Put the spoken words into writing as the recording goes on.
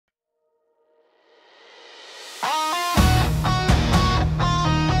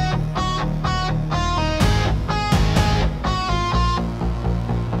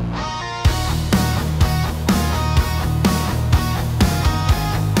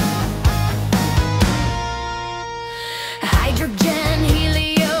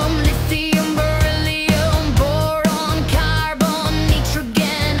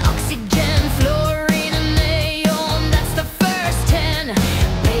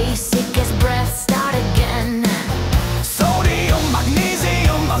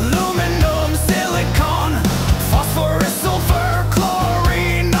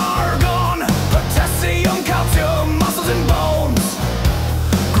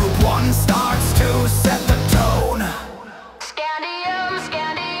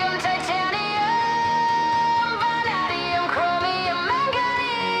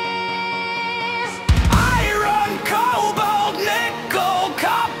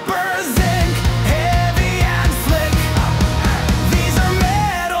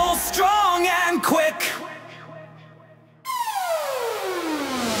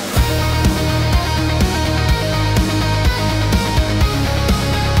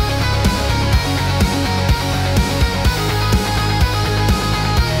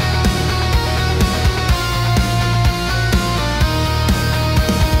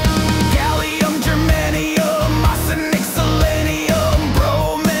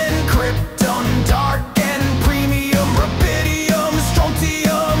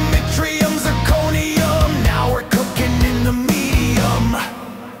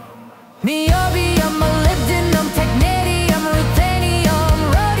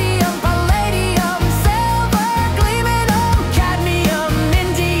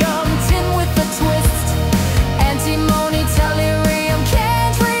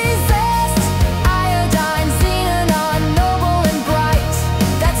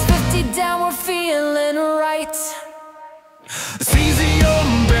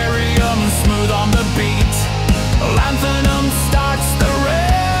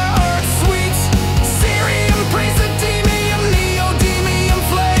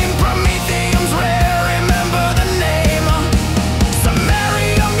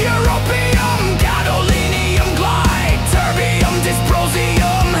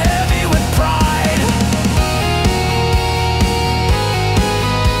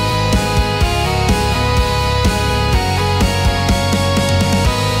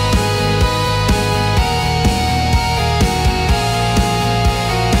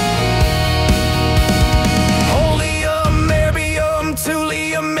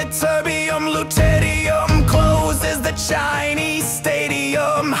Terbium, lutetium closes the Chinese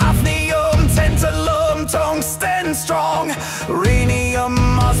stadium. Hafnium, tantalum, tungsten strong. Rhenium,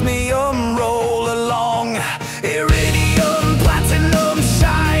 osmium, roll along. Iridium, platinum,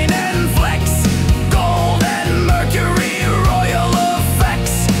 shine and flex. Gold and mercury, royal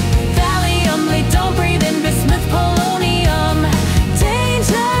effects. Thallium, they don't breathe in. Bismuth, polonium,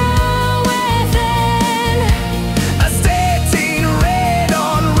 danger within. Astatine,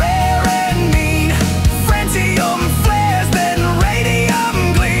 radon, rare and mean. Francium flares, then radium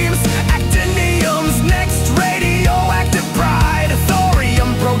gleams. Actinium's next radioactive pride.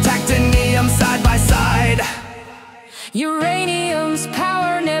 Thorium, protactinium, side by side. Uranium's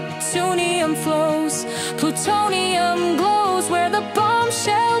power, Neptunium flows. Plutonium glows where the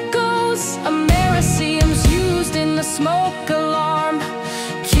bombshell goes. Americium's used in the smoke of